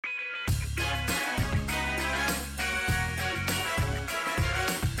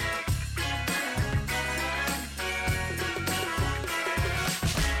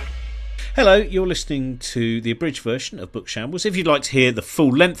Hello, you're listening to the abridged version of Book Shambles. If you'd like to hear the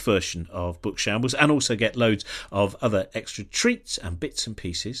full-length version of Book Shambles and also get loads of other extra treats and bits and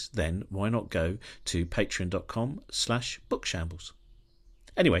pieces, then why not go to patreon.com/bookshambles.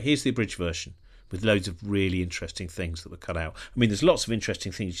 Anyway, here's the abridged version with loads of really interesting things that were cut out. I mean, there's lots of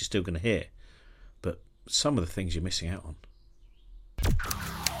interesting things you're still going to hear, but some of the things you're missing out on.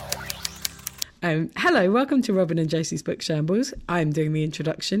 Hello, welcome to Robin and Josie's Book Shambles. I'm doing the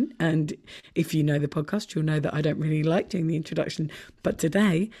introduction, and if you know the podcast, you'll know that I don't really like doing the introduction, but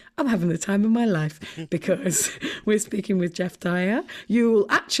today I'm having the time of my life because we're speaking with Geoff Dyer.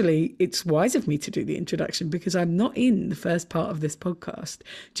 It's wise of me to do the introduction because I'm not in the first part of this podcast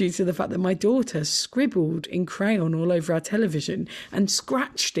due to the fact that my daughter scribbled in crayon all over our television and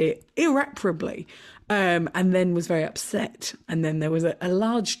scratched it irreparably. And then was very upset. And then there was a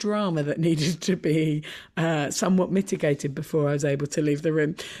large drama that needed to be somewhat mitigated before I was able to leave the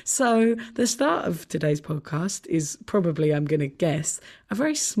room. So the start of today's podcast is probably, I'm going to guess, a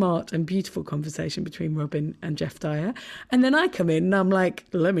very smart and beautiful conversation between Robin and Geoff Dyer. And then I come in and I'm like,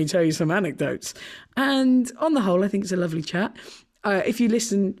 let me tell you some anecdotes. And on the whole, I think it's a lovely chat. If you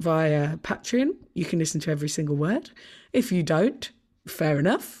listen via Patreon, you can listen to every single word. If you don't, fair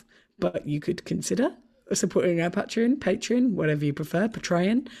enough. But you could consider supporting our Patreon, whatever you prefer,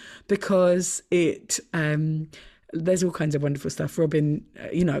 Patreon, because there's all kinds of wonderful stuff. Robin,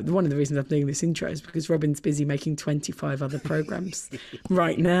 one of the reasons I'm doing this intro is because Robin's busy making 25 other programmes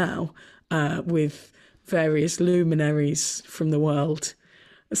right now with various luminaries from the world.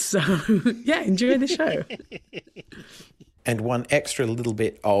 So, yeah, enjoy the show. And one extra little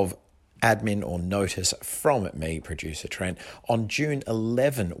bit of admin or notice from me, producer Trent. On June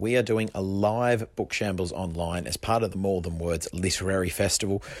 11, we are doing a live Book Shambles online as part of the More Than Words Literary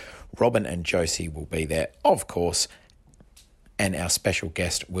Festival. Robin and Josie will be there, of course, and our special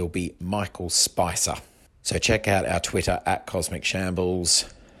guest will be Michael Spicer. So check out our Twitter at Cosmic Shambles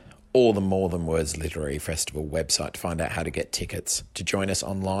or the More Than Words Literary Festival website to find out how to get tickets to join us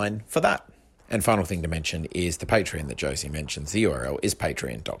online for that. And final thing to mention is the Patreon that Josie mentions. The URL is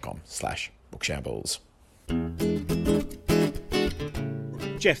patreon.com/bookshambles.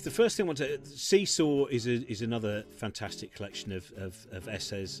 Geoff, the first thing I want to... Seesaw is another fantastic collection of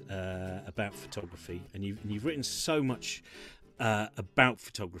essays about photography. And you've written so much about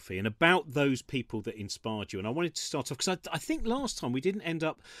photography and about those people that inspired you. And I wanted to start off, because I think last time we didn't end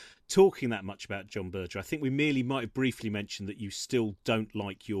up talking that much about John Berger. I think we merely might have briefly mentioned that you still don't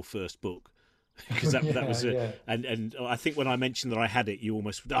like your first book. Because that was and I think when I mentioned that I had it, you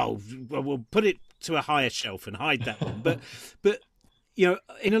almost we'll put it to a higher shelf and hide that one. But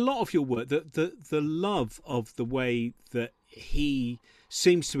in a lot of your work, the love of the way that he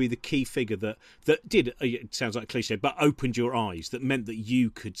seems to be the key figure that did, it sounds like a cliche, but opened your eyes, that meant that you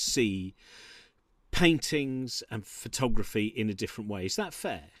could see paintings and photography in a different way. Is that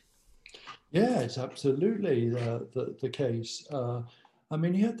fair? Yeah, it's absolutely the case.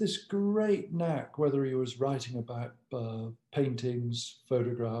 He had this great knack, whether he was writing about paintings,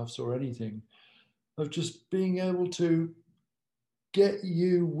 photographs, or anything, of just being able to get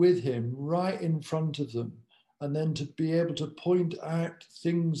you with him right in front of them, and then to be able to point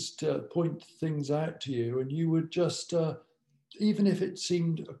things out to you, and you would just, even if it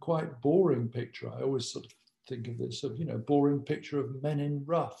seemed a quite boring picture, I always sort of think of this boring picture of men in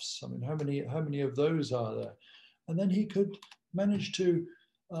ruffs. I mean, how many of those are there? And then he could manage to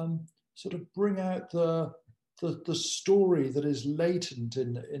sort of bring out the story that is latent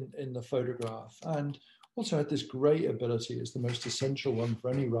in the photograph, and also had this great ability, is the most essential one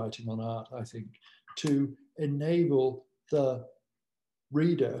for any writing on art, I think, to enable the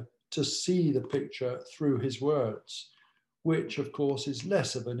reader to see the picture through his words, which of course is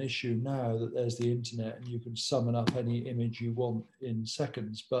less of an issue now that there's the internet and you can summon up any image you want in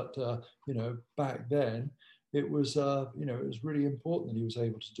seconds. But back then, it was really important that he was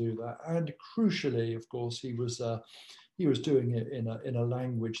able to do that. And crucially, of course, he was doing it in a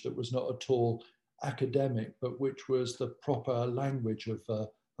language that was not at all academic, but which was the proper language of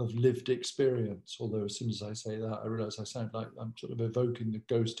lived experience. Although as soon as I say that, I realise I sound like I'm sort of evoking the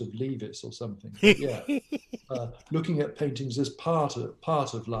ghost of Leavis or something. But yeah, looking at paintings as part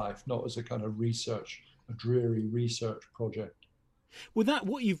of life, not as a kind of a dreary research project. Well,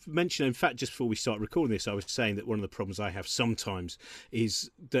 what you've mentioned, in fact, just before we start recording this, I was saying that one of the problems I have sometimes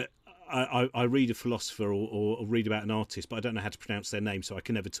is that I read a philosopher or read about an artist, but I don't know how to pronounce their name, so I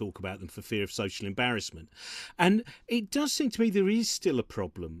can never talk about them for fear of social embarrassment. And it does seem to me there is still a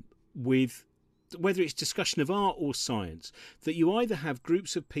problem with whether it's discussion of art or science, that you either have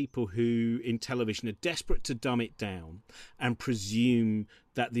groups of people who in television are desperate to dumb it down and presume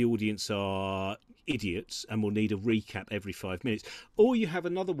that the audience are idiots and will need a recap every 5 minutes, or you have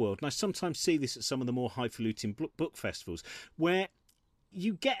another world, and I sometimes see this at some of the more highfalutin book festivals, where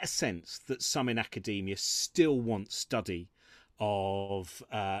you get a sense that some in academia still want study of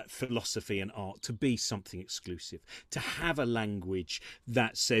philosophy and art to be something exclusive, to have a language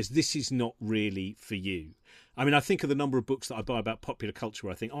that says this is not really for you. I mean, I think of the number of books that I buy about popular culture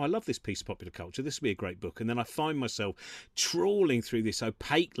where I think, oh, I love this piece of popular culture, this would be a great book. And then I find myself trawling through this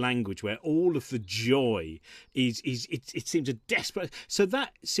opaque language where all of the joy it seems a desperate... So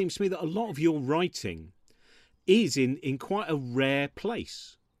that seems to me that a lot of your writing is in quite a rare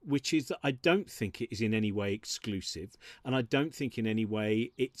place, which is that I don't think it is in any way exclusive, and I don't think in any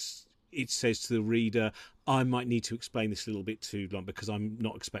way it says to the reader, I might need to explain this a little bit too long because I'm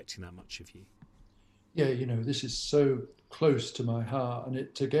not expecting that much of you. Yeah, this is so close to my heart, and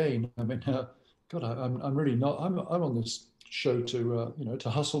it again. I mean, God, I'm really not. I'm on this show to to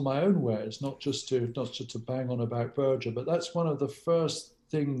hustle my own wares, not just to bang on about Berger. But that's one of the first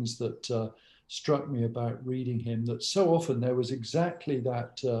things that struck me about reading him. That so often there was exactly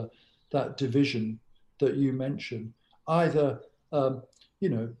that division that you mentioned. Either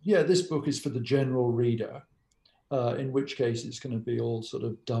this book is for the general reader. In which case it's going to be all sort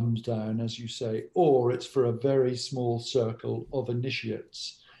of dumbed down, as you say, or it's for a very small circle of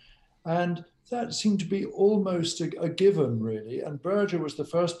initiates. And that seemed to be almost a given, really. And Berger was the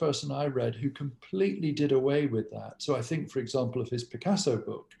first person I read who completely did away with that. So I think, for example, of his Picasso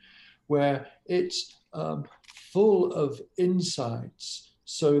book, where it's full of insights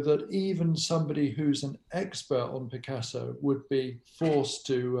so that even somebody who's an expert on Picasso would be forced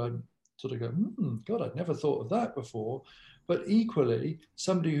to sort of go, God, I'd never thought of that before. But equally,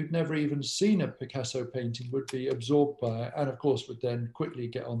 somebody who'd never even seen a Picasso painting would be absorbed by it, and of course would then quickly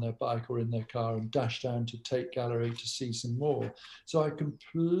get on their bike or in their car and dash down to Tate Gallery to see some more. So I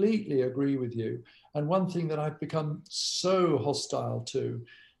completely agree with you. And one thing that I've become so hostile to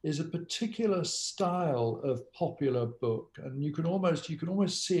is a particular style of popular book, and you can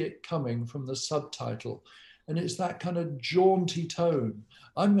almost see it coming from the subtitle. And it's that kind of jaunty tone.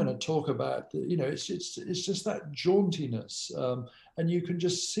 I'm going to talk about, it's just that jauntiness. And you can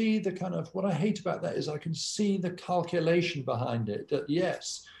just see the kind of, what I hate about that is I can see the calculation behind it, that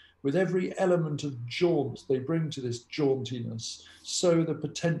yes, with every element of jaunt they bring to this jauntiness, so the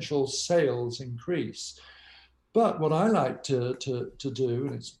potential sales increase. But what I like to do,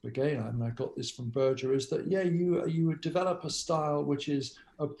 and it's again, I got this from Berger, is that you would develop a style which is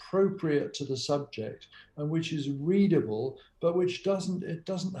appropriate to the subject and which is readable, but which doesn't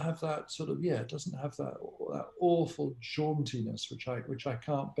have that sort of it doesn't have that awful jauntiness which I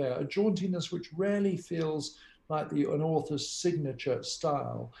can't bear. A jauntiness which rarely feels like an author's signature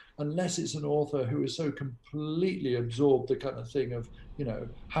style, unless it's an author who is so completely absorbed the kind of thing of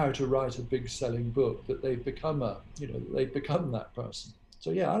how to write a big selling book that they've become that person. So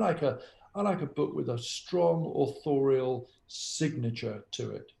yeah, I like a book with a strong authorial signature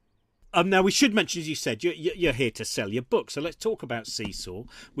to it. Now, we should mention, as you said, you're here to sell your book. So let's talk about Seesaw,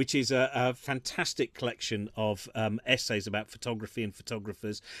 which is a fantastic collection of essays about photography and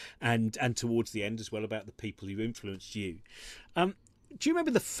photographers, and towards the end as well about the people who influenced you. Do you remember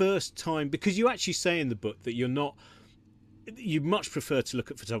the first time, because you actually say in the book that you much prefer to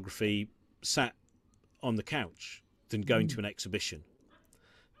look at photography sat on the couch than going to an exhibition.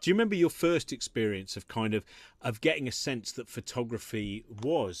 Do you remember your first experience of getting a sense that photography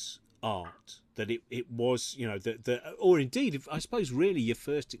was art, that it was, or indeed, I suppose really your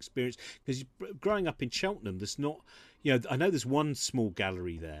first experience, because growing up in Cheltenham, there's not, I know there's one small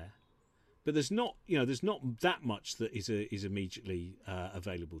gallery there, but there's not that much that is immediately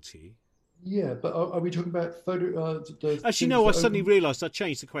available to you. Yeah, but are we talking about photo? Actually, no. I suddenly realised I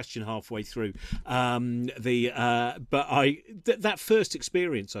changed the question halfway through. That first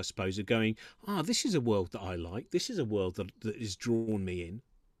experience, I suppose, of going, this is a world that I like. This is a world that has drawn me in.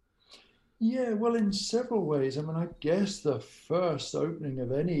 Yeah, well, in several ways. I mean, I guess the first opening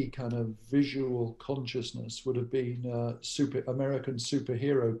of any kind of visual consciousness would have been American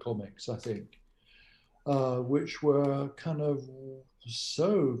superhero comics, I think, which were kind of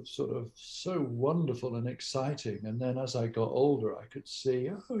so wonderful and exciting. And then as I got older, I could see,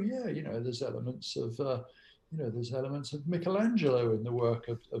 there's elements of Michelangelo in the work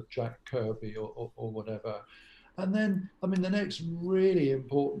of Jack Kirby or whatever. And then, I mean, the next really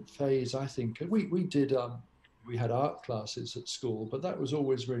important phase, I think, we had art classes at school, but that was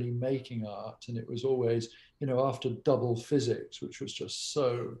always really making art. And it was always, after double physics, which was just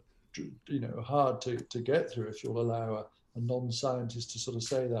so hard to get through, if you'll allow a non-scientist to sort of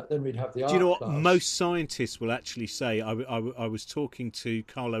say that. Then we'd have the art Do you know what class. most scientists will actually say? I was talking to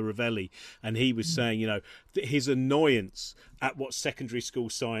Carlo Ravelli, and he was saying, his annoyance at what secondary school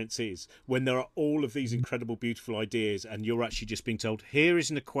science is, when there are all of these incredible, beautiful ideas, and you're actually just being told, here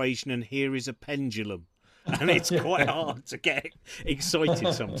is an equation and here is a pendulum. And it's quite hard to get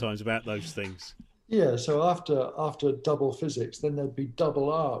excited sometimes about those things. Yeah, so after double physics, then there'd be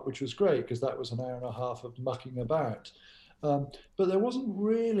double art, which was great because that was an hour and a half of mucking about. But there wasn't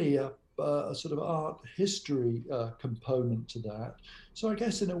really a sort of art history component to that. So I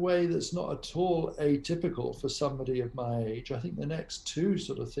guess in a way that's not at all atypical for somebody of my age. I think the next two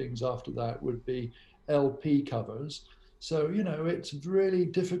sort of things after that would be LP covers. So, it's really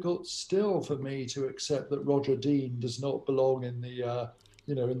difficult still for me to accept that Roger Dean does not belong in the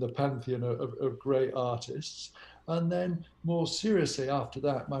in the pantheon of great artists. And then more seriously after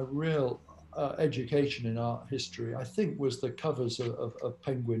that, my real education in art history, I think, was the covers of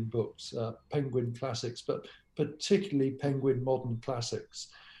Penguin books, Penguin classics, but particularly Penguin modern classics.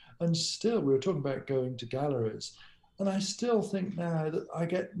 And still, we were talking about going to galleries. And I still think now that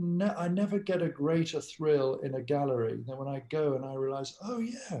I never get a greater thrill in a gallery than when I go and I realize, oh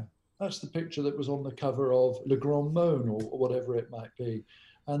yeah, that's the picture that was on the cover of Le Grand Monde or whatever it might be.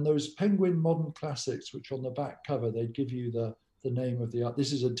 And those Penguin modern classics, which on the back cover, they'd give you the name of the art.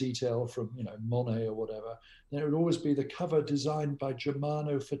 This is a detail from, Monet or whatever. Then it would always be the cover designed by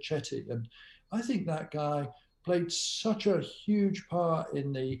Germano Facchetti. And I think that guy played such a huge part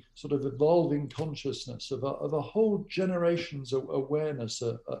in the sort of evolving consciousness of a whole generation's awareness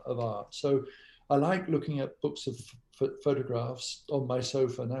of art. So I like looking at books of photographs on my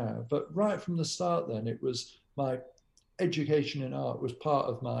sofa now, but right from the start then, it was my education in art was part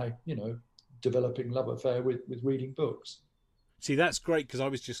of my, developing love affair with reading books. See, that's great, because I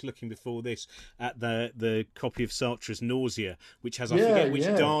was just looking before this at the copy of Sartre's Nausea, which has, I forget which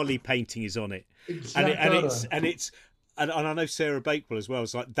Dali painting is on it. And I know Sarah Bakewell as well.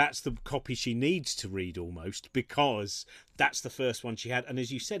 It's like that's the copy she needs to read almost, because that's the first one she had. And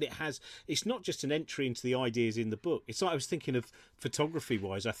as you said, it's not just an entry into the ideas in the book. It's like I was thinking of photography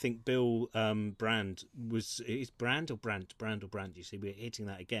wise. I think Bill Brand is Brand or Brandt? You see, we're hitting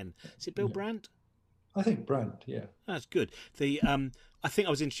that again. Is it Bill Brandt? I think Brandt, yeah. That's good. I think I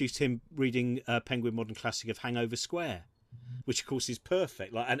was introduced to him reading Penguin Modern Classic of Hangover Square, which of course is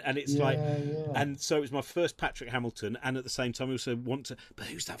perfect. And so it was my first Patrick Hamilton, and at the same time I also want to. But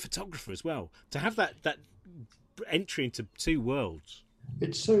who's that photographer as well? To have that entry into two worlds.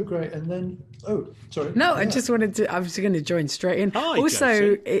 It's so great. And then, sorry. No, I just wanted to. I was going to join straight in. Hi,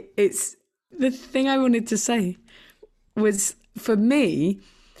 also, it's the thing I wanted to say was, for me,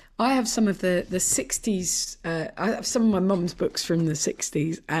 I have some of the 60s. I have some of my mum's books from the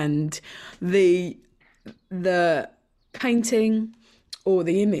 60s, and the painting or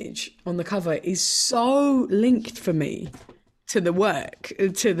the image on the cover is so linked for me to the work,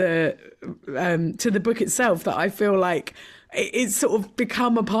 to the book itself, that I feel like it's sort of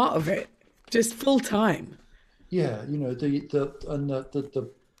become a part of it, just full time. Yeah,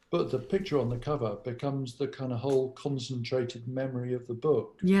 the picture on the cover becomes the kind of whole concentrated memory of the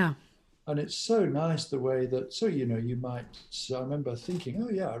book. Yeah. And it's so nice the way that, you might, I remember thinking, oh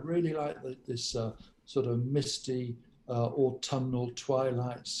yeah, I really like this sort of misty autumnal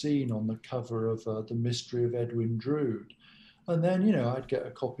twilight scene on the cover of The Mystery of Edwin Drood. And then, I'd get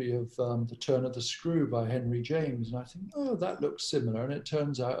a copy of The Turn of the Screw by Henry James, and I think, oh, that looks similar. And it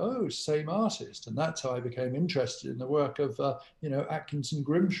turns out, oh, same artist. And that's how I became interested in the work of, Atkinson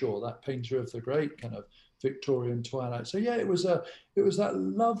Grimshaw, that painter of the great kind of Victorian twilight. So yeah, it was that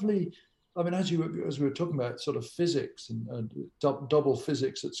lovely. I mean, as we were talking about sort of physics and double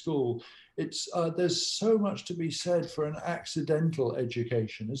physics at school, it's there's so much to be said for an accidental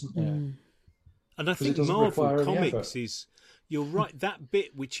education, isn't there? Mm. And I think Marvel Comics is, you're right, that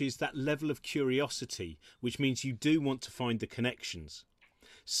bit which is that level of curiosity, which means you do want to find the connections.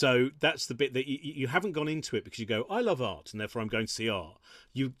 So that's the bit that you haven't gone into it because you go, I love art, and therefore I'm going to see art.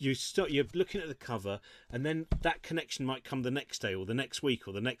 You're looking at the cover, and then that connection might come the next day or the next week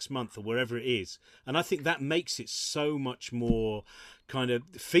or the next month or wherever it is. And I think that makes it so much more kind of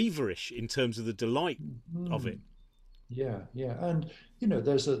feverish in terms of the delight of it. Yeah. And,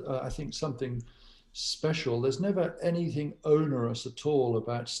 there's I think something special. There's never anything onerous at all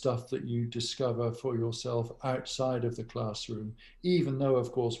about stuff that you discover for yourself outside of the classroom, even though,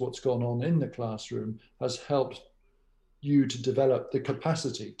 of course, what's gone on in the classroom has helped you to develop the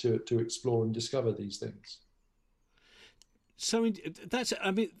capacity to explore and discover these things. So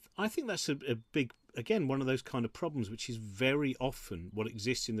I think that's a big again, one of those kind of problems, which is very often what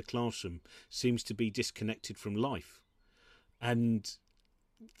exists in the classroom seems to be disconnected from life. And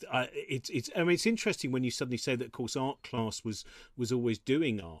it's interesting when you suddenly say that, of course, art class was always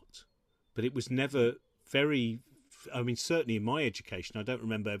doing art, but it was never very. I mean, certainly in my education, I don't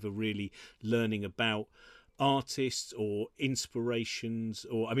remember ever really learning about artists or inspirations,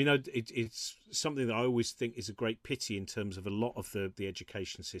 or I mean, it's something that I always think is a great pity in terms of a lot of the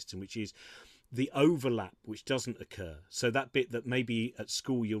education system, which is the overlap which doesn't occur. So that bit that maybe at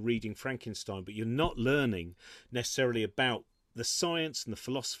school you're reading Frankenstein, but you're not learning necessarily about the science and the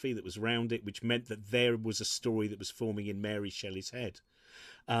philosophy that was around it, which meant that there was a story that was forming in Mary Shelley's head.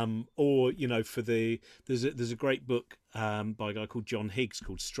 Or, you know, there's a great book by a guy called John Higgs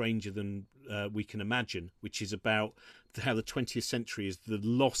called Stranger Than We Can Imagine, which is about how the 20th century is the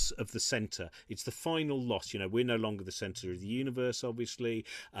loss of the centre. It's the final loss. You know, we're no longer the centre of the universe, obviously.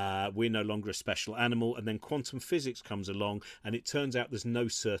 We're no longer a special animal. And then quantum physics comes along, and it turns out there's no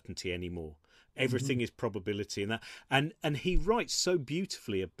certainty anymore. Everything is probability, and that. And he writes so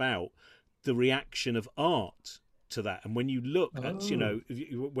beautifully about the reaction of art to that. And when you look at, you know,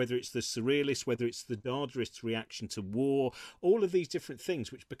 whether it's the surrealists, whether it's the Dadaists' reaction to war, all of these different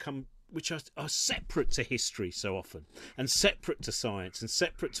things which are separate to history so often, and separate to science, and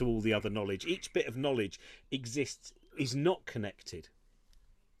separate to all the other knowledge. Each bit of knowledge is not connected.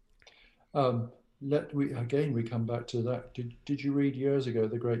 We come back to that. Did you read years ago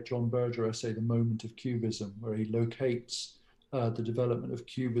the great John Berger essay, The Moment of Cubism, where he locates the development of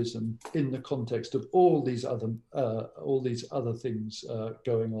Cubism in the context of all these other things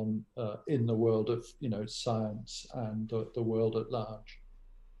going on in the world of, you know, science and the world at large?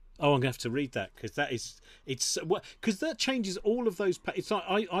 Oh, I'm going to have to read that, because because that changes all of those. It's like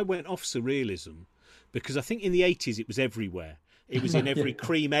I went off surrealism because I think in the 80s it was everywhere. It was in every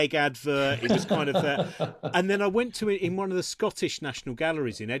cream egg advert. It was kind of there. And then I went to it in one of the Scottish National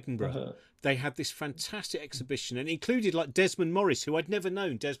Galleries in Edinburgh. They had this fantastic exhibition, and it included like Desmond Morris, who I'd never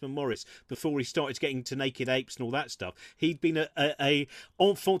known Desmond Morris before he started getting to Naked Apes and all that stuff. He'd been a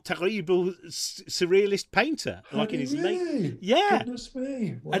enfant terrible surrealist painter, like in his late. Yeah. Goodness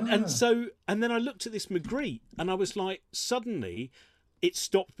me. Wow. And then I looked at this Magritte, and I was like, suddenly it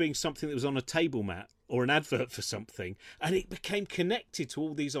stopped being something that was on a table mat or an advert for something, and it became connected to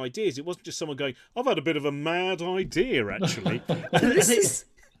all these ideas. It wasn't just someone going, I've had a bit of a mad idea, actually.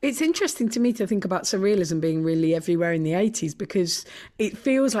 It's interesting to me to think about surrealism being really everywhere in the 80s, because it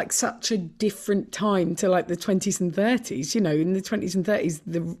feels like such a different time to like the 20s and 30s. You know, in the 20s and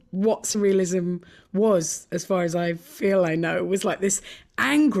 30s, what surrealism was, as far as I feel I know, was like this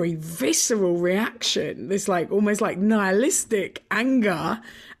angry, visceral reaction, this like almost like nihilistic anger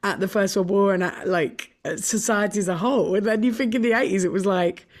at the First World War and at like society as a whole. And then you think in the 80s, it was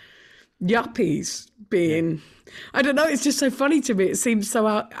like yuppies being... I don't know, it's just so funny to me. It seems so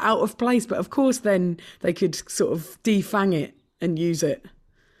out of place. But of course, then they could sort of defang it and use it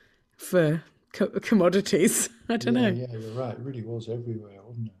for commodities. I don't know. Yeah, you're right. It really was everywhere,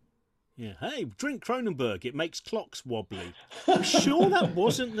 wasn't it? Yeah. Hey, drink Kronenberg. It makes clocks wobbly. I'm sure that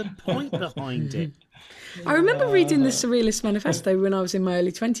wasn't the point behind it. I remember reading the Surrealist Manifesto when I was in my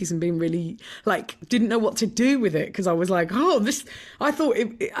early 20s and being really like, didn't know what to do with it, because I was like, I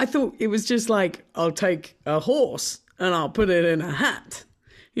thought it was just like, I'll take a horse and I'll put it in a hat.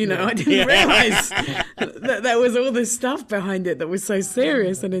 You know, I didn't realise that there was all this stuff behind it that was so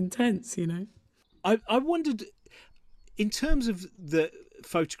serious and intense, you know. I wondered, in terms of the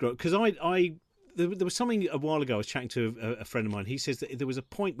photograph, because there was something a while ago, I was chatting to a friend of mine. He says that there was a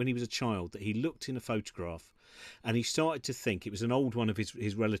point when he was a child that he looked in a photograph and he started to think, it was an old one of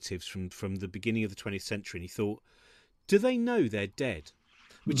his relatives from the beginning of the 20th century, and he thought, do they know they're dead?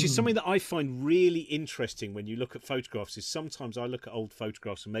 Which is something that I find really interesting when you look at photographs, is sometimes I look at old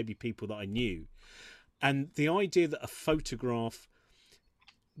photographs and maybe people that I knew, and the idea that a photograph,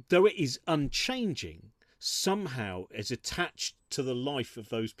 though it is unchanging, somehow is attached to the life of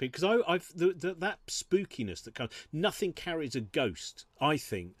those people. Because that spookiness that comes, nothing carries a ghost, I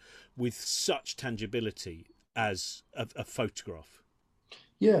think, with such tangibility as a photograph.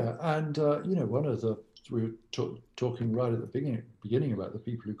 Yeah, and you know, we were talking right at the beginning about the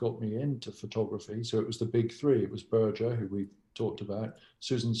people who got me into photography. So it was the big three. It was Berger, who we talked about,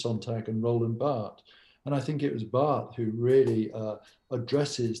 Susan Sontag, and Roland Barthes. And I think it was Barthes who really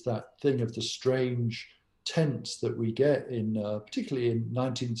addresses that thing of the strange tense that we get in, particularly in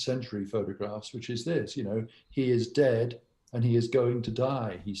 19th century photographs, which is this, you know, he is dead and he is going to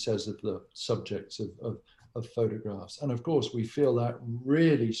die, he says of the subjects of photographs. And of course, we feel that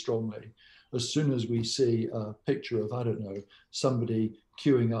really strongly as soon as we see a picture of, I don't know, somebody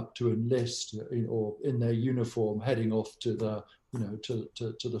queuing up to enlist or in their uniform heading off to the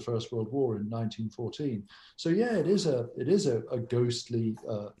to the First World War in 1914. So yeah, it is a ghostly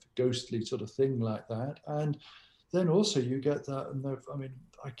sort of thing like that. And then also you get that, and I mean,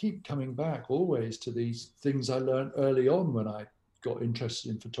 I keep coming back always to these things I learned early on when I got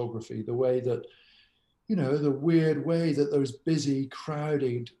interested in photography, the way that, the weird way that those busy,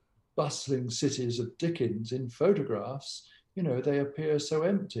 crowded, bustling cities of Dickens in photographs, they appear so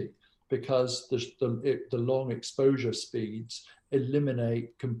empty because the long exposure speeds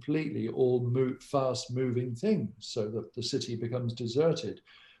eliminate completely all fast moving things so that the city becomes deserted.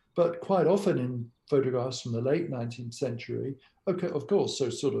 But quite often in photographs from the late 19th century, okay, of course, so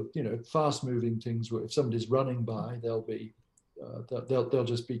sort of, fast moving things where if somebody's running by, they'll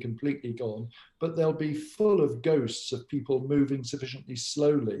just be completely gone, but they'll be full of ghosts of people moving sufficiently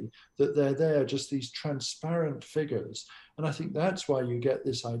slowly that they're there, just these transparent figures. And I think that's why you get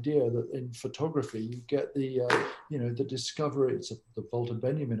this idea that in photography, you get the discovery, it's the Walter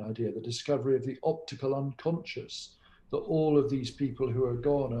Benjamin idea, the discovery of the optical unconscious, that all of these people who are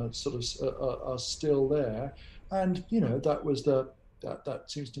gone are still there. And, that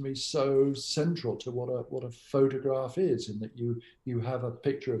seems to me so central to what a photograph is, in that you have a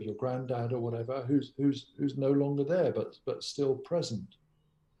picture of your granddad or whatever who's no longer there but still present.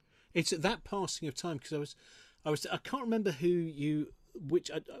 It's at that passing of time, because I can't remember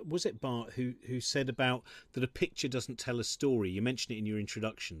which was it, Bart, who said about that a picture doesn't tell a story. You mentioned it in your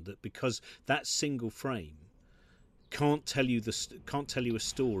introduction, that because that single frame can't tell you a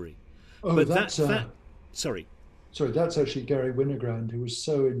story. Oh, but that's Sorry, that's actually Gary Winogrand, who was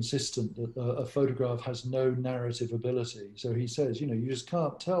so insistent that a photograph has no narrative ability. So he says, you just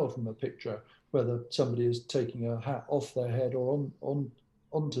can't tell from a picture whether somebody is taking a hat off their head or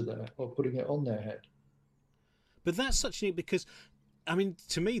onto or putting it on their head. But that's such neat, because, I mean,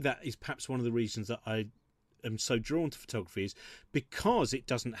 to me, that is perhaps one of the reasons that I am so drawn to photography, is because it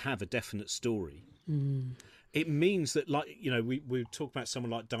doesn't have a definite story. Mm. It means that, like, we talk about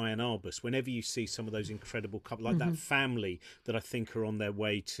someone like Diane Arbus. Whenever you see some of those incredible couples, like that family that I think are on their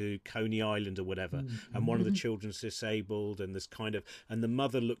way to Coney Island or whatever, and one of the children's disabled, and and the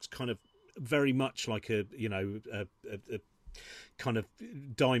mother looks kind of very much like a kind of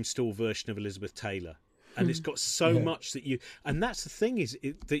dime store version of Elizabeth Taylor. And it's got so much that and that's the thing, is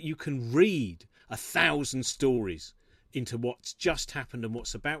that you can read 1,000 stories into what's just happened and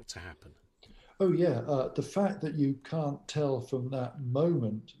what's about to happen. Oh yeah, the fact that you can't tell from that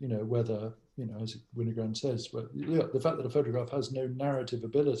moment, whether, as Winogrand says, the fact that a photograph has no narrative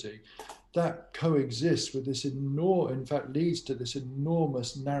ability, that coexists with this in fact leads to this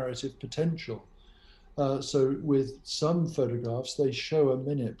enormous narrative potential. So with some photographs, they show a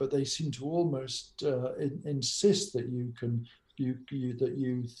minute, but they seem to almost insist that that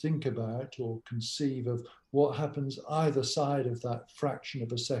you think about or conceive of what happens either side of that fraction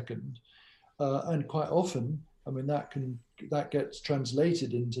of a second. And quite often, I mean, that gets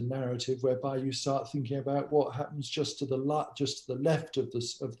translated into narrative, whereby you start thinking about what happens just to the left of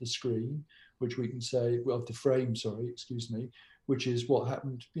the screen, which we can say, of the frame, which is what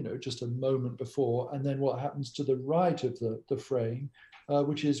happened, just a moment before, and then what happens to the right of the frame,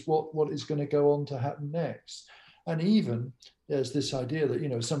 which is what is going to go on to happen next. And even there's this idea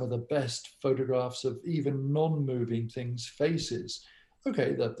that, some of the best photographs of even non-moving things, faces,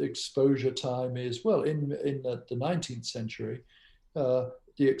 okay, that the exposure time is, well, in the 19th century, the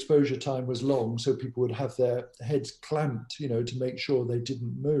exposure time was long, so people would have their heads clamped, to make sure they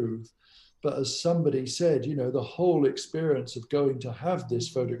didn't move. But as somebody said, the whole experience of going to have this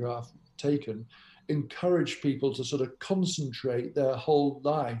photograph taken encouraged people to sort of concentrate their whole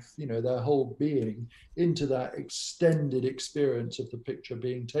life, their whole being into that extended experience of the picture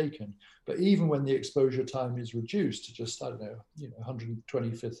being taken. But even when the exposure time is reduced to just,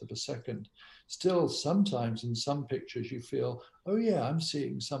 125th of a second, still sometimes in some pictures you feel, oh yeah, I'm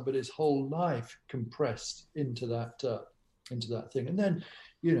seeing somebody's whole life compressed into that thing. And then,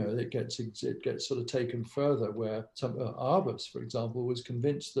 it gets sort of taken further, where some Arbus, for example, was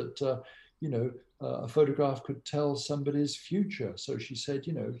convinced that a photograph could tell somebody's future. So she said,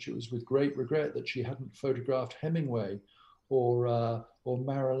 she was with great regret that she hadn't photographed Hemingway or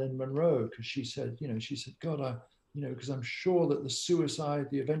Marilyn Monroe, because she said, God, because I'm sure that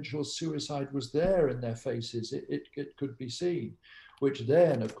the eventual suicide was there in their faces. It could be seen, which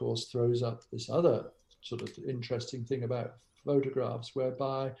then, of course, throws up this other sort of interesting thing about photographs,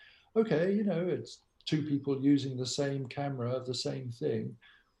 whereby, okay, it's two people using the same camera of the same thing.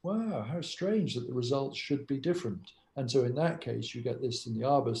 Wow, how strange that the results should be different. And so in that case, you get this in the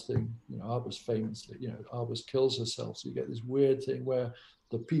Arbus thing, Arbus famously, Arbus kills herself. So you get this weird thing where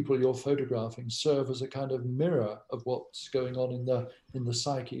the people you're photographing serve as a kind of mirror of what's going on in the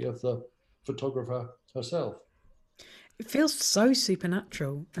psyche of the photographer herself. It feels so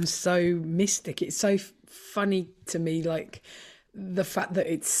supernatural and so mystic. It's so funny to me, like the fact that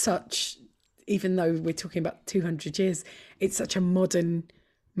it's such, even though we're talking about 200 years, it's such a modern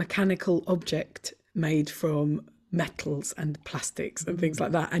mechanical object made from metals and plastics and things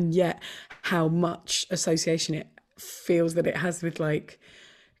like that. And yet how much association it feels that it has with like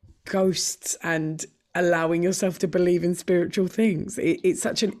ghosts and allowing yourself to believe in spiritual things. It's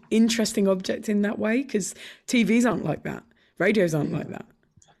such an interesting object in that way, because TVs aren't like that. Radios aren't like that.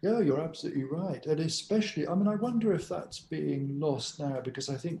 Yeah, you're absolutely right. And especially, I wonder if that's being lost now, because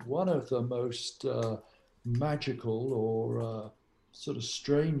I think one of the most magical or sort of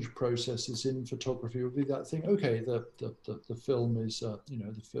strange processes in photography would be that thing. Okay, the film is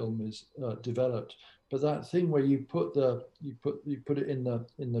the film is developed, but that thing where you put it in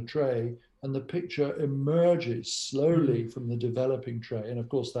the tray and the picture emerges slowly from the developing tray, and of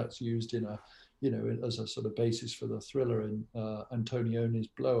course that's used in a as a sort of basis for the thriller in Antonioni's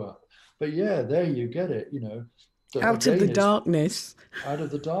Blow Up. But yeah, there you get it. Out of the darkness. Out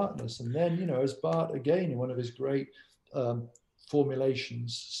of the darkness, and then as Barthes again in one of his great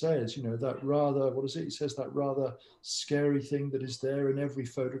formulations says, that rather, what is it? He says that rather scary thing that is there in every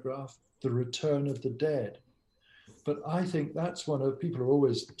photograph, the return of the dead. But I think that's one of, people are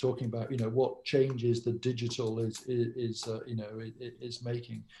always talking about, what changes the digital is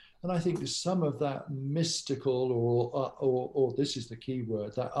making. And I think some of that mystical or this is the key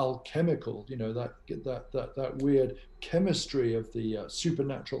word, that alchemical, that weird chemistry of the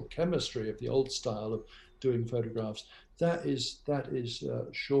supernatural chemistry of the old style of doing photographs, that is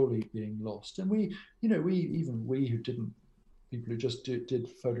surely being lost. And we who didn't, people who just did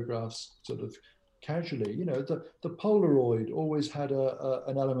photographs sort of casually, the Polaroid always had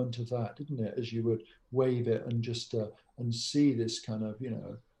an element of that, didn't it? As you would wave it and just and see this kind of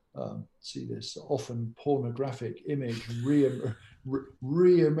see this often pornographic image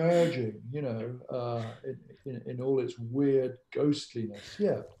re-emerging, in all its weird ghostliness.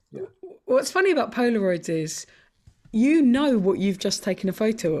 Yeah. What's funny about Polaroids is, what you've just taken a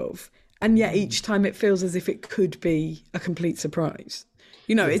photo of, and yet each time it feels as if it could be a complete surprise.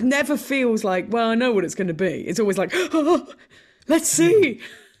 It never feels like, well, I know what it's going to be. It's always like, oh, let's see.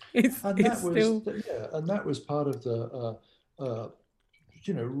 And that was part of the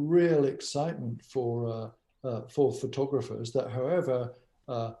real excitement for photographers, that however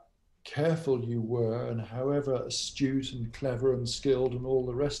careful you were and however astute and clever and skilled and all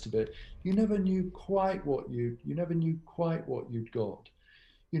the rest of it, you never knew quite what you'd got.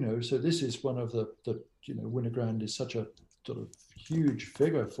 So this is one of the Winogrand is such a sort of huge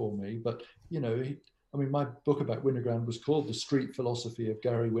figure for me, but my book about Winogrand was called The Street Philosophy of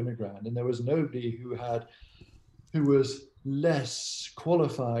Garry Winogrand, and there was nobody who was less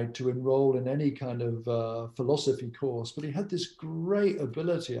qualified to enroll in any kind of philosophy course, but he had this great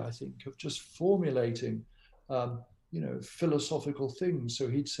ability, I think, of just formulating philosophical things. So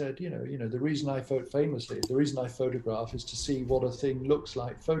he'd said, the reason I photograph is to see what a thing looks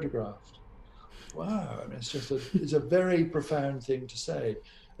like photographed. Wow, it's a very profound thing to say.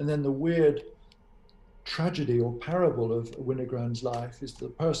 And then the weird tragedy or parable of Winogrand's life is the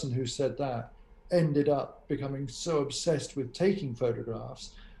person who said that ended up becoming so obsessed with taking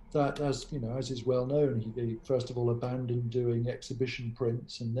photographs that, as is well known, he first of all abandoned doing exhibition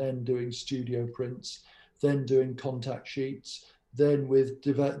prints, and then doing studio prints, then doing contact sheets, then with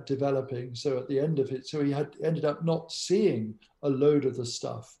developing. So at the end of it, so he ended up not seeing a load of the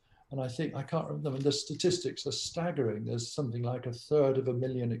stuff. And I think, I can't remember, the statistics are staggering. There's something like 1/3 of a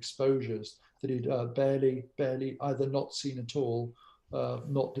million exposures that he'd barely either not seen at all,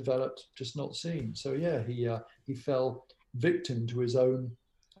 not developed, just not seen. So yeah, he fell victim to his own,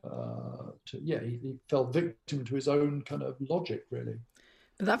 he fell victim to his own kind of logic, really.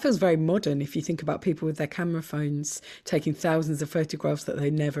 But that feels very modern if you think about people with their camera phones taking thousands of photographs that they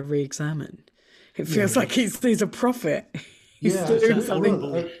never re-examine. It feels like he's a prophet. He's doing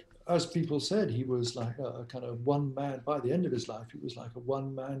something. As people said, he was like a kind of one man, by the end of his life, he was like a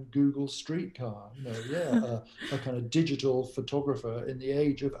one-man Google streetcar, a kind of digital photographer in the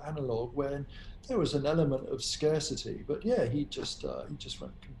age of analog, when there was an element of scarcity. But yeah, he just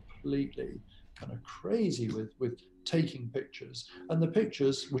went completely kind of crazy with taking pictures. And the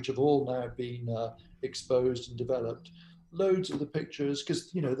pictures, which have all now been exposed and developed, loads of the pictures,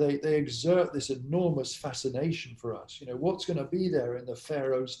 because they exert this enormous fascination for us. What's going to be there in the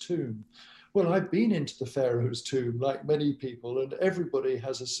pharaoh's tomb? Well, I've been into the Pharaoh's tomb like many people, and everybody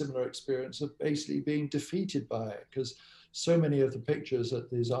has a similar experience of basically being defeated by it, because so many of the pictures at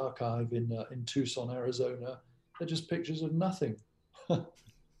this archive in Tucson, Arizona, they're just pictures of nothing.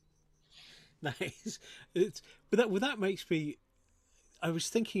 That is, that makes me. I was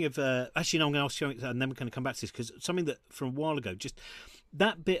thinking of actually. No, I'm going to ask you, and then we're going to come back to this, because something that from a while ago, just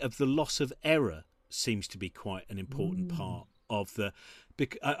that bit of the loss of error seems to be quite an important part of the.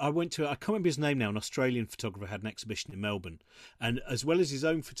 I went to, I can't remember his name now, an Australian photographer had an exhibition in Melbourne, and as well as his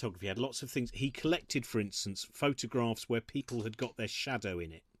own photography, he had lots of things. He collected, for instance, photographs where people had got their shadow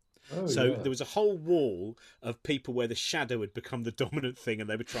in it. Oh, So yeah. there was a whole wall of people where the shadow had become the dominant thing, and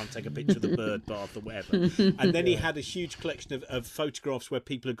they were trying to take a picture of the bird bath or whatever. And then he had a huge collection of photographs where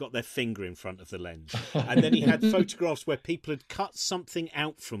people had got their finger in front of the lens. And then he had photographs where people had cut something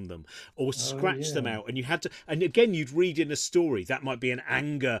out from them or scratched them out. And you had to, and again, you'd read in a story, that might be an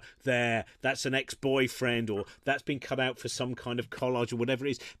anger there, that's an ex-boyfriend, or that's been cut out for some kind of collage or whatever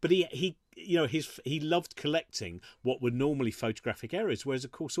it is. But he you know, he loved collecting what were normally photographic errors, whereas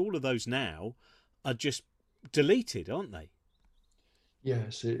of course all of those now are just deleted, aren't they?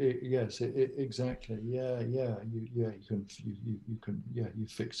 Yes, exactly. You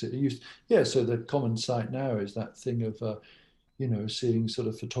fix it. So the common sight now is that thing of seeing sort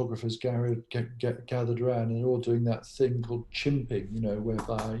of photographers gathered around, and they're all doing that thing called chimping,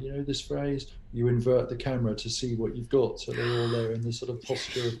 whereby, this phrase, you invert the camera to see what you've got. So they're all there in this sort of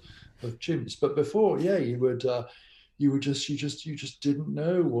posture of chimps. But before, you just didn't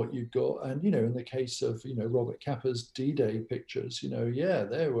know what you got. And, in the case of, Robert Capa's D-Day pictures,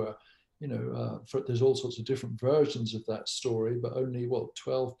 there were, there's all sorts of different versions of that story, but only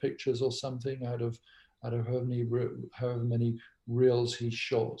 12 pictures or something out of however many reels he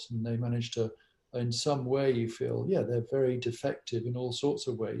shot. And they managed to, in some way, you feel, they're very defective in all sorts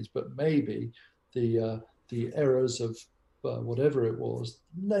of ways, but maybe the errors of whatever it was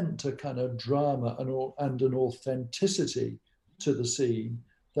lent a kind of drama and an authenticity to the scene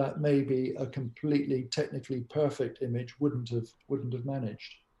that maybe a completely technically perfect image wouldn't have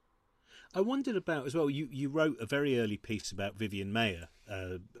managed. I wondered about as well. You wrote a very early piece about Vivian Mayer,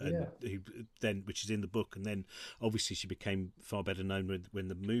 which is in the book, and then obviously she became far better known when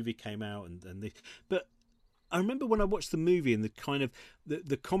the movie came out. But I remember when I watched the movie, and the kind of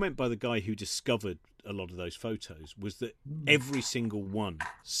the comment by the guy who discovered a lot of those photos was that every single one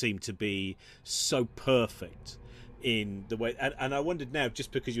seemed to be so perfect in the way. And I wondered now,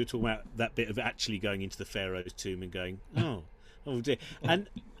 just because you were talking about that bit of actually going into the Pharaoh's tomb and going, oh dear. And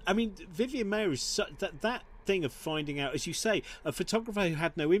I mean, Vivian Mayer is such that thing of finding out, as you say, a photographer who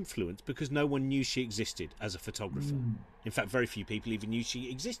had no influence because no one knew she existed as a photographer. In fact, very few people even knew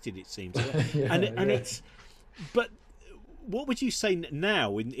she existed, it seems. It's. But what would you say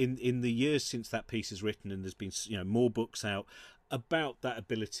now, in the years since that piece is written, and there's been more books out about that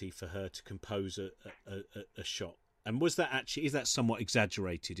ability for her to compose a shot? And is that somewhat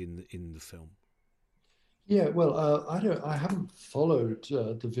exaggerated in the film? Yeah, well, I haven't followed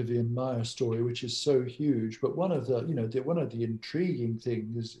the Vivian Mayer story, which is so huge. But one of the intriguing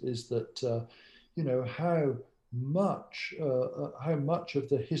things is that how much of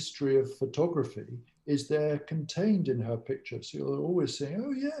the history of photography is there contained in her pictures. You're always saying,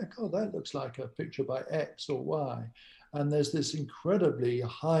 "Oh yeah, God, that looks like a picture by X or Y," and there's this incredibly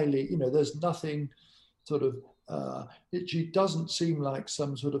highly, there's nothing sort of. She doesn't seem like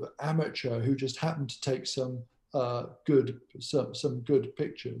some sort of amateur who just happened to take some good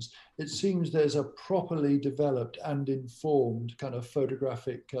pictures. It seems there's a properly developed and informed kind of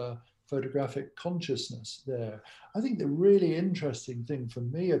photographic consciousness there. I think the really interesting thing for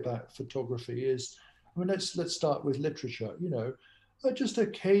me about photography is, let's start with literature. Just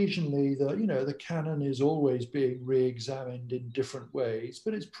occasionally the canon is always being re-examined in different ways,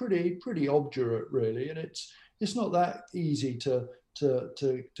 but it's pretty obdurate, really, and it's not that easy to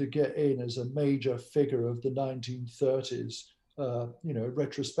get in as a major figure of the 1930s.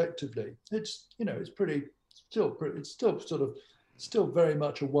 Retrospectively, it's still very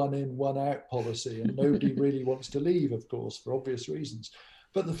much a one in, one out policy, and nobody really wants to leave, of course, for obvious reasons.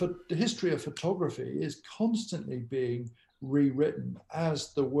 But the history of photography is constantly being rewritten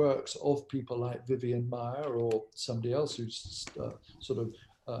as the works of people like Vivian Mayer or somebody else who's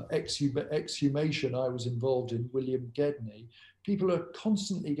exhumation I was involved in, William Gedney. People are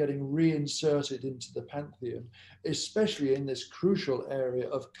constantly getting reinserted into the pantheon, especially in this crucial area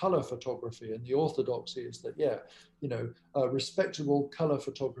of color photography. And the orthodoxy is that, respectable color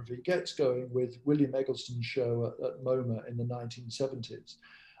photography gets going with William Eggleston's show at MoMA in the 1970s.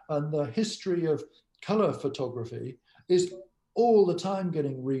 And the history of color photography is all the time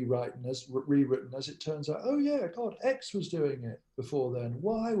getting rewritten as it turns out. Oh yeah, God, X was doing it before then.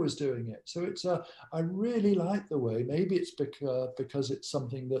 Y was doing it. So it's I really like the way. Maybe it's because it's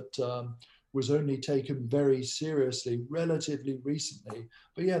something that was only taken very seriously relatively recently.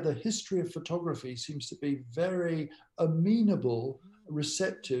 But yeah, the history of photography seems to be very amenable,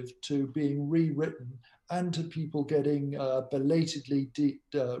 receptive to being rewritten and to people getting belatedly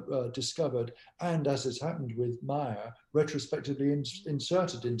discovered, and as has happened with Maya, retrospectively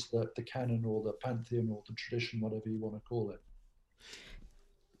inserted into the canon or the pantheon or the tradition, whatever you want to call it.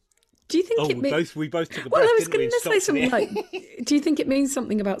 Do you think we both took a breath? Well, I was going to say something like, do you think it means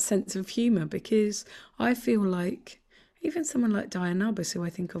something about sense of humour? Because I feel like even someone like Diane Arbus, who I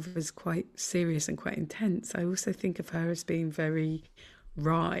think of as quite serious and quite intense, I also think of her as being very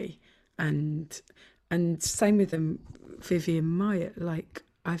wry, and same with Vivian Myatt. Like,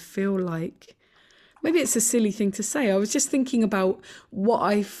 I feel like maybe it's a silly thing to say. I was just thinking about what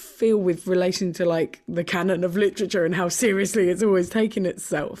I feel with relation to like the canon of literature and how seriously it's always taken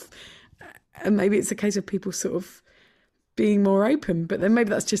itself. And maybe it's a case of people sort of being more open, but then maybe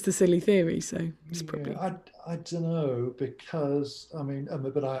that's just a silly theory. So it's probably. I don't know, because I'm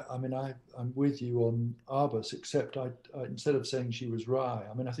with you on Arbus, except I instead of saying she was wry,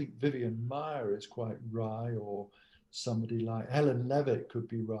 I think Vivian Maier is quite wry, or somebody like Helen Levitt could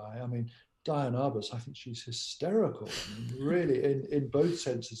be wry. Diane Arbus, I think she's hysterical. Really, in both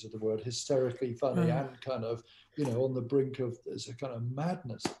senses of the word, hysterically funny and kind of, on the brink of, there's a kind of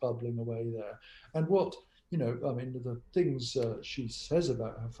madness bubbling away there. And what, the things she says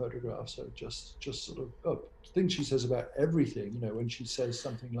about her photographs are just sort of things she says about everything. When she says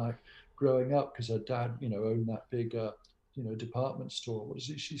something like growing up, because her dad, owned that big, department store. What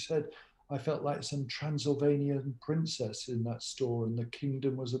is it she said? I felt like some Transylvanian princess in that store, and the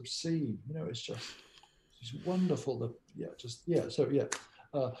kingdom was obscene. It's wonderful.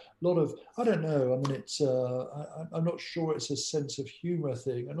 A lot of, I don't know. It's I'm not sure it's a sense of humor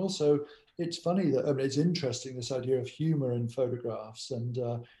thing, and also it's funny that it's interesting, this idea of humor in photographs, and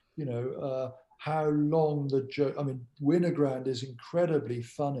how long the joke. Winogrand is incredibly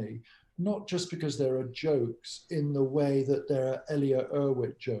funny. Not just because there are jokes in the way that there are Elliot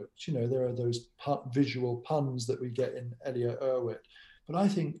Erwitt jokes. There are those visual puns that we get in Elliot Erwitt. But I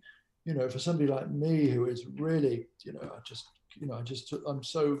think, for somebody like me who is really, I'm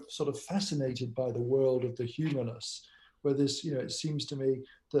so sort of fascinated by the world of the humorless, where this, it seems to me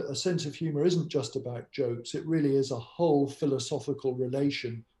that a sense of humor isn't just about jokes. It really is a whole philosophical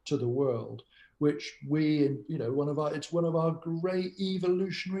relation to the world, which we, it's one of our great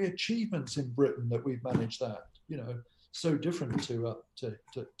evolutionary achievements in Britain that we've managed that. So different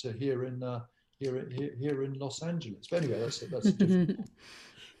to here in Los Angeles. But anyway, that's a different.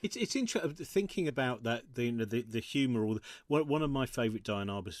 It's interesting thinking about that. The humour. Or one of my favourite Diane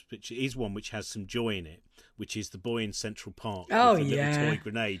Arbus pictures is one which has some joy in it, which is the boy in Central Park. Oh, with the little toy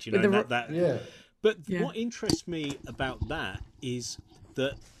grenade. Yeah. But what interests me about that is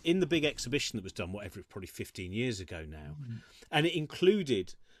that in the big exhibition that was done, probably 15 years ago now, and it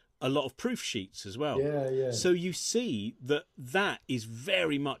included a lot of proof sheets as well. Yeah. So you see that is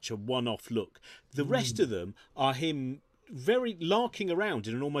very much a one-off look. The rest of them are him very larking around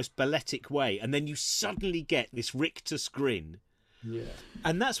in an almost balletic way, and then you suddenly get this rictus grin. Yeah.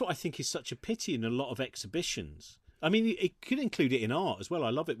 And that's what I think is such a pity in a lot of exhibitions. It could include it in art as well. I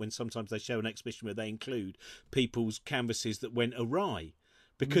love it when sometimes they show an exhibition where they include people's canvases that went awry.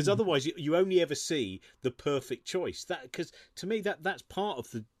 Because otherwise you only ever see the perfect choice. Because to me that's part of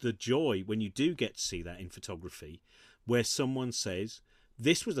the joy when you do get to see that in photography, where someone says,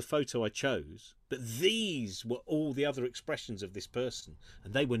 this was the photo I chose, but these were all the other expressions of this person,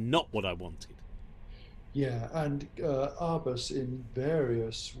 and they were not what I wanted. Yeah, and Arbus in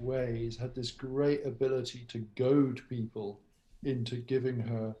various ways had this great ability to goad people into giving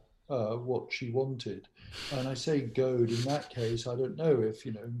her what she wanted. And I say goad in that case, I don't know if,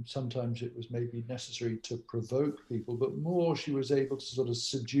 sometimes it was maybe necessary to provoke people, but more she was able to sort of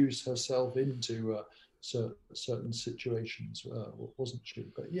seduce herself into certain situations, wasn't she?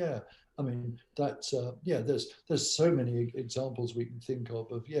 But yeah, that's there's so many examples we can think of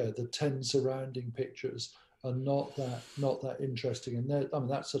the 10 surrounding pictures are not that interesting, and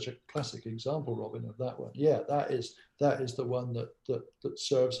that's such a classic example, Robin, of that one. Yeah, that is the one that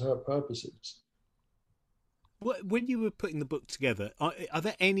serves her purposes. When you were putting the book together, are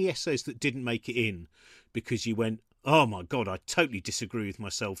there any essays that didn't make it in because you went, oh my God, I totally disagree with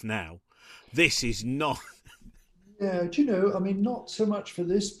myself now? This is not. Yeah, do you know, I mean, not so much for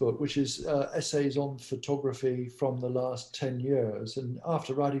this book, which is essays on photography from the last 10 years. And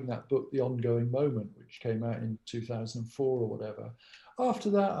after writing that book, The Ongoing Moment, which came out in 2004 or whatever,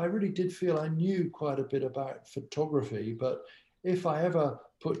 after that, I really did feel I knew quite a bit about photography. But if I ever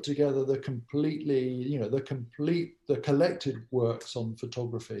put together the collected works on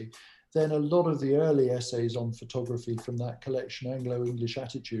photography, then a lot of the early essays on photography from that collection, Anglo-English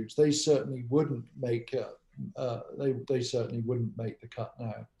Attitudes, they certainly wouldn't make they certainly wouldn't make the cut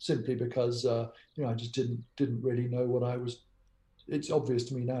now, simply because I just didn't really know what I was. It's obvious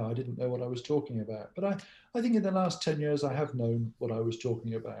to me now I didn't know what I was talking about, but I think in the last 10 years I have known what I was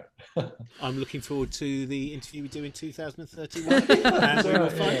talking about. I'm looking forward to the interview we do in 2031, and we will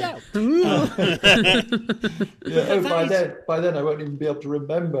find out. By then I won't even be able to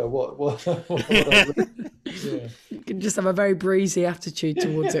remember what I read. Yeah. You can just have a very breezy attitude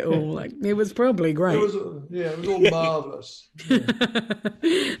towards it all. Like, it was probably great. It was all marvellous. Yeah.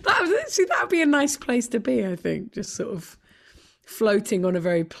 That would be a nice place to be, I think, just sort of floating on a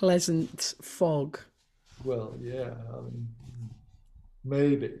very pleasant fog. Well, yeah, I mean,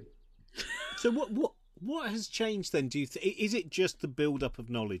 maybe. So what has changed then? Do you is it just the build-up of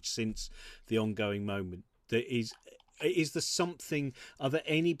knowledge since The Ongoing Moment that is there something? Are there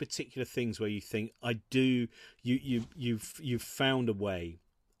any particular things where you think you've found a way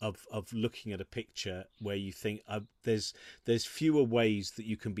of looking at a picture where you think there's fewer ways that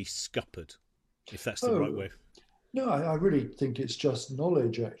you can be scuppered, if that's the right way? No, I really think it's just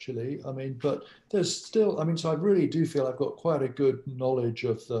knowledge, actually. I mean, but there's still, so I really do feel I've got quite a good knowledge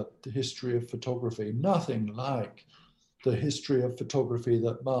of the history of photography. Nothing like the history of photography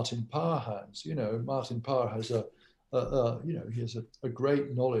that Martin Parr has. Martin Parr has he has a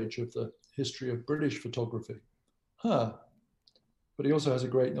great knowledge of the history of British photography. But he also has a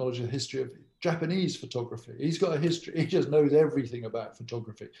great knowledge of the history of Japanese photography. He's got a history. He just knows everything about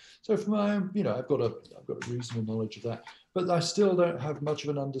photography. So for my own, I've got a reasonable knowledge of that. But I still don't have much of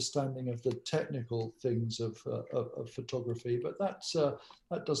an understanding of the technical things of photography. But that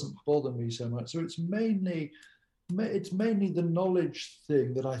doesn't bother me so much. So it's mainly the knowledge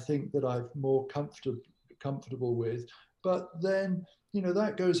thing that I think that I'm more comfortable with. But then,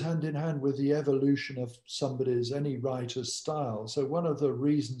 that goes hand in hand with the evolution of any writer's style. So one of the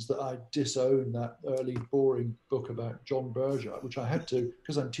reasons that I disown that early boring book about John Berger, which I had to,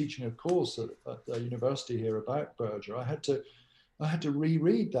 because I'm teaching a course at the university here about Berger, I had to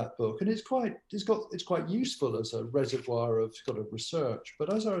reread that book, and it's quite useful as a reservoir of kind of research.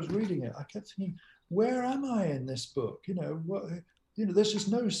 But as I was reading it, I kept thinking, where am I in this book? There's just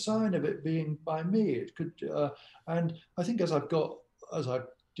no sign of it being by me. It could, and I think as I'm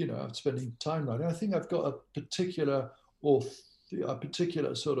spending time writing, I think I've got a particular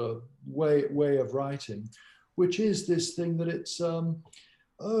sort of way of writing, which is this thing that it's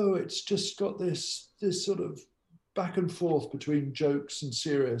just got this sort of back and forth between jokes and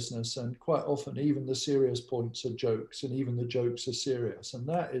seriousness, and quite often even the serious points are jokes and even the jokes are serious, and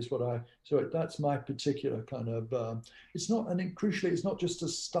that is that's my particular kind of it's not just a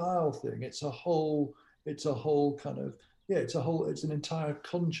style thing, it's an entire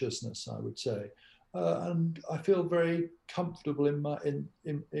consciousness, I would say, and I feel very comfortable in my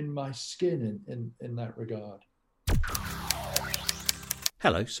skin in that regard.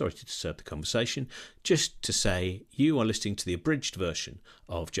 Hello, sorry to disturb the conversation. Just to say, you are listening to the abridged version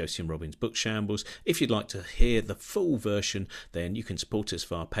of Josie and Robin's Book Shambles. If you'd like to hear the full version, then you can support us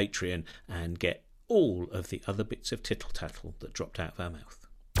via Patreon and get all of the other bits of tittle-tattle that dropped out of our mouth.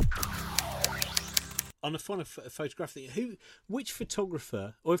 On a final photograph, which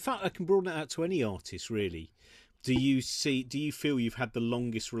photographer, or in fact I can broaden it out to any artist really, do you feel you've had the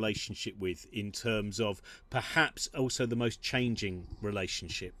longest relationship with, in terms of perhaps also the most changing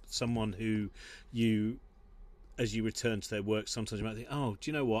relationship? Someone who as you return to their work, sometimes you might think, oh, do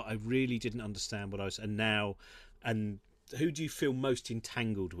you know what? I really didn't understand what I was, and who do you feel most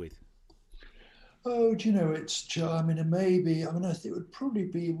entangled with? Oh, do you know, I think it would probably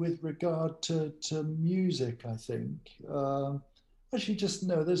be with regard to music, I think. Actually,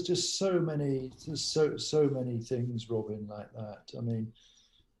 there's just so many things, Robin, like that. I mean,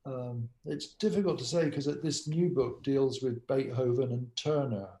 it's difficult to say because this new book deals with Beethoven and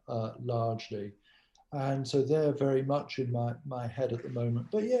Turner largely, and so they're very much in my head at the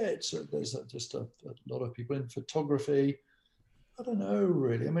moment. But yeah, there's just a lot of people in photography. I don't know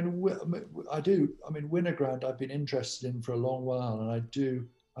really. I mean, Winogrand I've been interested in for a long while, and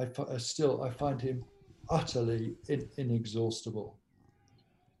I find him utterly inexhaustible.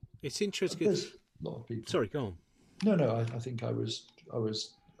 It's interesting. There's a lot of people. Sorry, go on. No, I think I was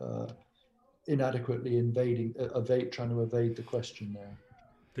inadequately trying to evade the question there.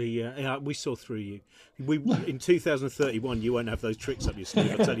 We saw through you. In 2031, you won't have those tricks up your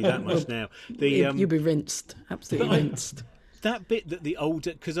sleeve. I'll tell you that much now. You'll be rinsed, absolutely rinsed. That bit that the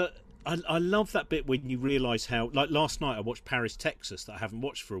older, because I love that bit when you realise how, like last night I watched Paris, Texas, that I haven't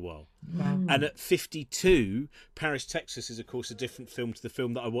watched for a while. Wow. And at 52, Paris, Texas is of course a different film to the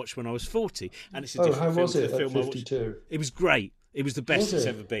film that I watched when I was 40. And it's a different film to the film at 52? It was great. It was the best it's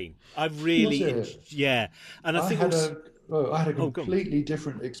ever been. I really, yeah. And I think I had a completely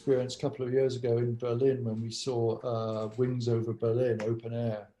different experience a couple of years ago in Berlin when we saw Wings Over Berlin, open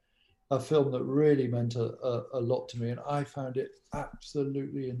air, a film that really meant a lot to me, and I found it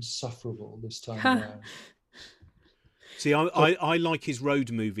absolutely insufferable this time around. See, I like his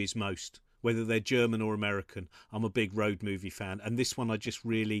road movies most, whether they're German or American. I'm a big road movie fan, and this one I just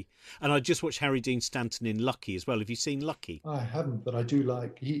watched Harry Dean Stanton in Lucky as well. Have you seen Lucky? I haven't, but I do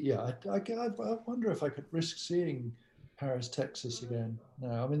like. I wonder if I could risk seeing Paris, Texas again.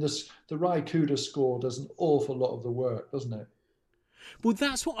 No, I mean the Ry Cooder score does an awful lot of the work, doesn't it? Well,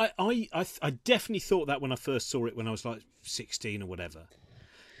 that's what I definitely thought that when I first saw it when I was like 16 or whatever.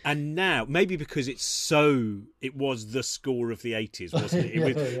 And now, maybe because it was the score of the 80s, wasn't it?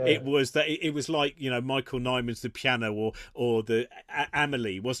 It was like, Michael Nyman's The Piano or the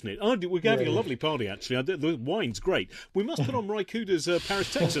Amelie, wasn't it? Oh, we're having a lovely party, actually. The wine's great. We must put on Ry Cooder's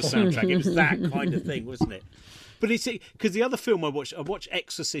Paris, Texas soundtrack. It was that kind of thing, wasn't it? But it's because the other film I watched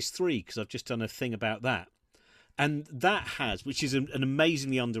Exorcist 3 because I've just done a thing about that. And that which is an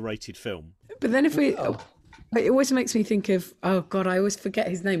amazingly underrated film. But then it always makes me think of, oh God, I always forget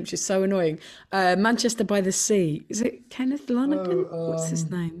his name, which is so annoying. Manchester by the Sea. Is it Kenneth Lonergan? What's his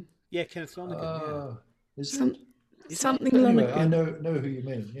name? Yeah, Kenneth Lonergan. Something anyway, Lonergan. I know who you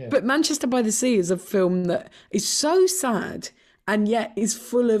mean. Yeah. But Manchester by the Sea is a film that is so sad and yet is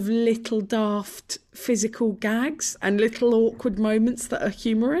full of little daft physical gags and little awkward moments that are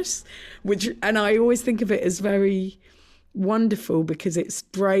humorous, and I always think of it as very wonderful because it's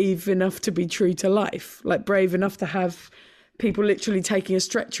brave enough to be true to life, like brave enough to have people literally taking a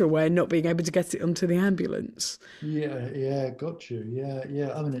stretcher away and not being able to get it onto the ambulance. Yeah, got you.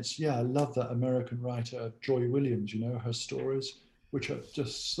 Yeah. I mean, I love that American writer Joy Williams. Her stories, which are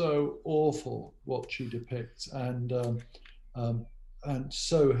just so awful what she depicts, and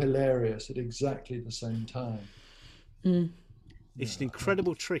so hilarious at exactly the same time. It's an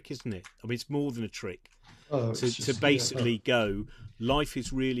incredible trick, isn't it? I mean, it's more than a trick. To basically go, life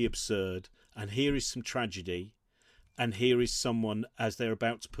is really absurd, and here is some tragedy, and here is someone, as they're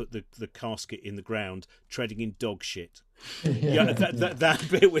about to put the casket in the ground, treading in dog shit. That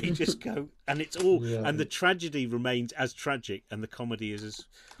bit where you just go, and it's all, and the tragedy remains as tragic, and the comedy is as...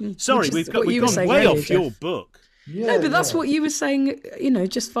 Sorry, we've gone way off your book. But that's what you were saying,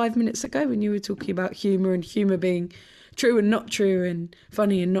 just 5 minutes ago when you were talking about humour and humour being true and not true and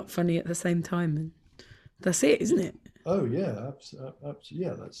funny and not funny at the same time. And that's it, isn't it? Oh, yeah, absolutely.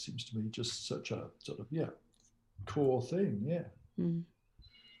 Yeah, that seems to me just such a sort of, core thing, yeah.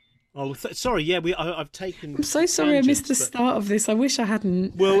 Oh, sorry, yeah, I've taken... I'm so sorry I missed the start of this. I wish I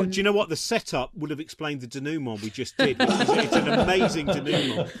hadn't. Well, do you know what? The setup would have explained the denouement we just did. It's an amazing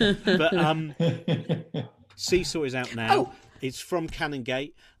denouement. But Seesaw is out now. Oh. It's from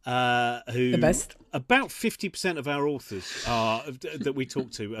Canongate, who... The best. About 50% of our authors that we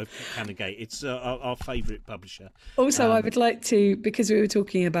talk to are Canongate. It's our favourite publisher. Also, I would like to, because we were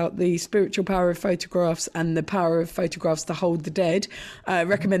talking about the spiritual power of photographs and the power of photographs to hold the dead,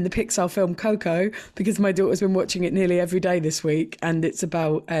 recommend the Pixar film Coco, because my daughter's been watching it nearly every day this week, and it's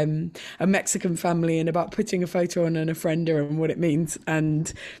about a Mexican family and about putting a photo on an ofrenda and what it means,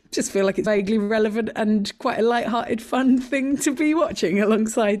 and just feel like it's vaguely relevant and quite a light-hearted, fun thing to be watching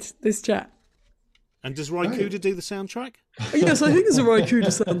alongside this chat. And does Ry Cooder do the soundtrack? Yes, I think it's a Ry Cooder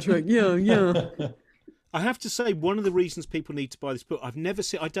soundtrack. Yeah. I have to say, one of the reasons people need to buy this book, I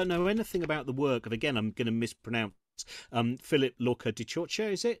don't know anything about the work, and again, I'm going to mispronounce, Philip Lorca di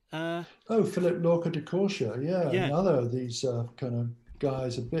Corsia, is it? Philip Lorca di Corsia, yeah. Another of these kind of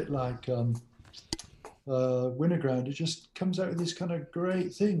guys, a bit like Winogrand, who just comes out with these kind of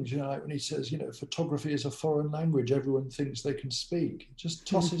great things, like when he says, photography is a foreign language everyone thinks they can speak. He just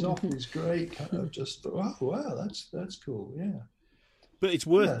tosses off these great kind of just, wow, that's cool, yeah. But it's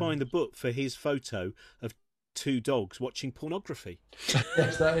worth buying the book for his photo of two dogs watching pornography.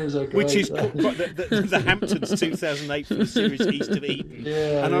 Yes, that is a great... Which is the Hamptons 2008 for the series East of Eden.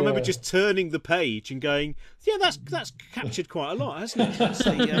 Yeah, and I remember just turning the page and going, yeah, that's captured quite a lot, hasn't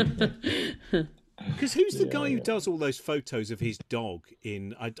it? Because who's the guy who does all those photos of his dog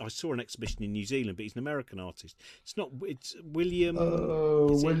in? I saw an exhibition in New Zealand, but he's an American artist. It's not. It's William.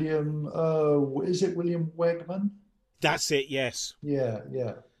 William. Is it William Wegman? That's it. Yes. Yeah.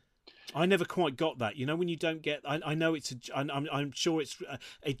 I never quite got that. You know, when you don't get. I know it's. I'm sure it's.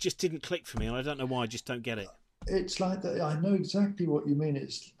 It just didn't click for me, and I don't know why. I just don't get it. It's like that. I know exactly what you mean.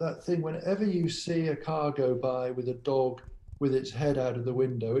 It's that thing. Whenever you see a car go by with a dog with its head out of the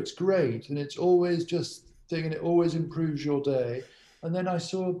window, it's great, and it's always just thing, and it always improves your day. And then I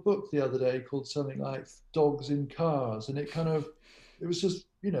saw a book the other day called something like Dogs in Cars, and it was just,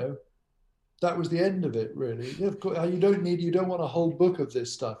 that was the end of it, really. Of course, you don't want a whole book of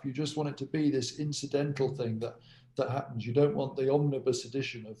this stuff. You just want it to be this incidental thing that happens. You don't want the omnibus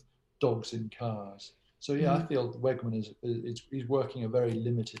edition of Dogs in Cars. So yeah, I feel Wegman he's working a very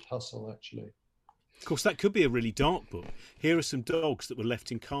limited hustle, actually. Of course, that could be a really dark book. Here are some dogs that were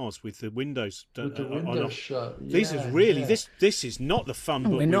left in cars with the windows shut. These is really this is not the fun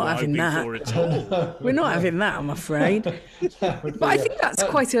book we're not having that for at all. We're not having that, I'm afraid. But I think that's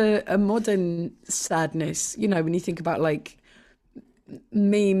quite a modern sadness. When you think about like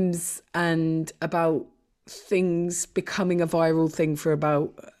memes and about things becoming a viral thing for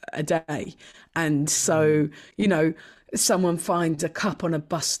about a day, and so someone finds a cup on a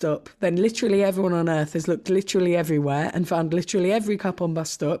bus stop, then literally everyone on earth has looked literally everywhere and found literally every cup on bus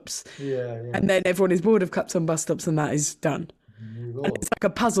stops. And then everyone is bored of cups on bus stops, and that is done. And it's like a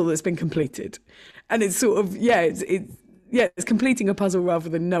puzzle that's been completed. And it's sort of, it's completing a puzzle rather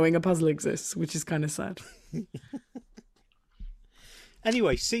than knowing a puzzle exists, which is kind of sad.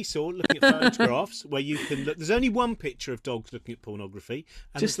 Anyway, Seesaw, looking at photographs where you can look. There's only one picture of dogs looking at pornography,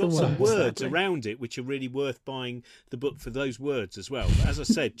 and Just there's got some words exactly around it which are really worth buying the book for those words as well. But as I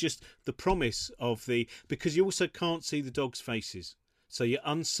said, just the promise of because you also can't see the dogs' faces, so you're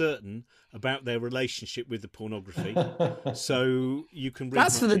uncertain about their relationship with the pornography. So you can read.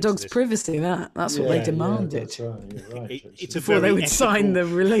 That's for the dog's privacy. That's what they demanded. Yeah, that's right. You're right. It's before they would sign the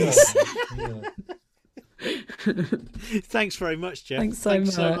release. Thanks very much, Jeff. Thanks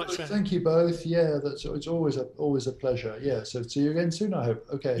so much. Thank you both. Yeah, it's always a pleasure. Yeah, so see you again soon, I hope.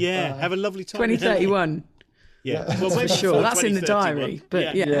 Okay. Yeah, have a lovely time. 2031. Yeah, well, for sure. That's in the diary.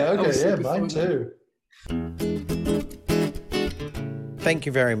 But mine too. Thank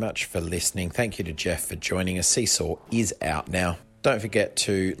you very much for listening. Thank you to Jeff for joining us. Seesaw is out now. Don't forget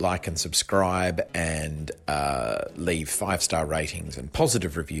to like and subscribe and leave 5-star ratings and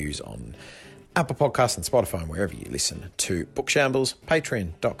positive reviews on Apple Podcasts and Spotify and wherever you listen to Bookshambles.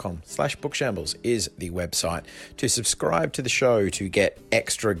 Patreon.com/Bookshambles is the website to subscribe to the show, to get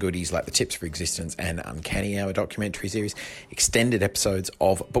extra goodies like the Tips for Existence and Uncanny Hour documentary series, extended episodes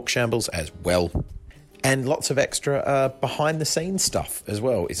of Bookshambles as well. And lots of extra behind-the-scenes stuff as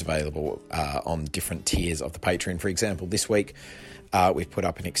well is available on different tiers of the Patreon. For example, this week we've put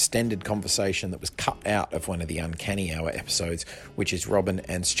up an extended conversation that was cut out of one of the Uncanny Hour episodes, which is Robin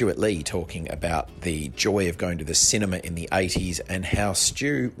and Stuart Lee talking about the joy of going to the cinema in the 80s and how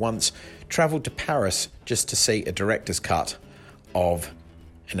Stu once travelled to Paris just to see a director's cut of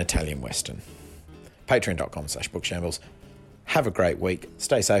an Italian Western. Patreon.com/Bookshambles. Have a great week.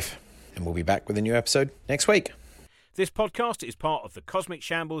 Stay safe. And we'll be back with a new episode next week. This podcast is part of the Cosmic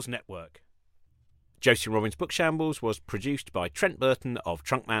Shambles Network. Josie Robbins' Book Shambles was produced by Trent Burton of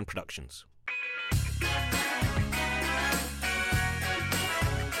Trunkman Productions.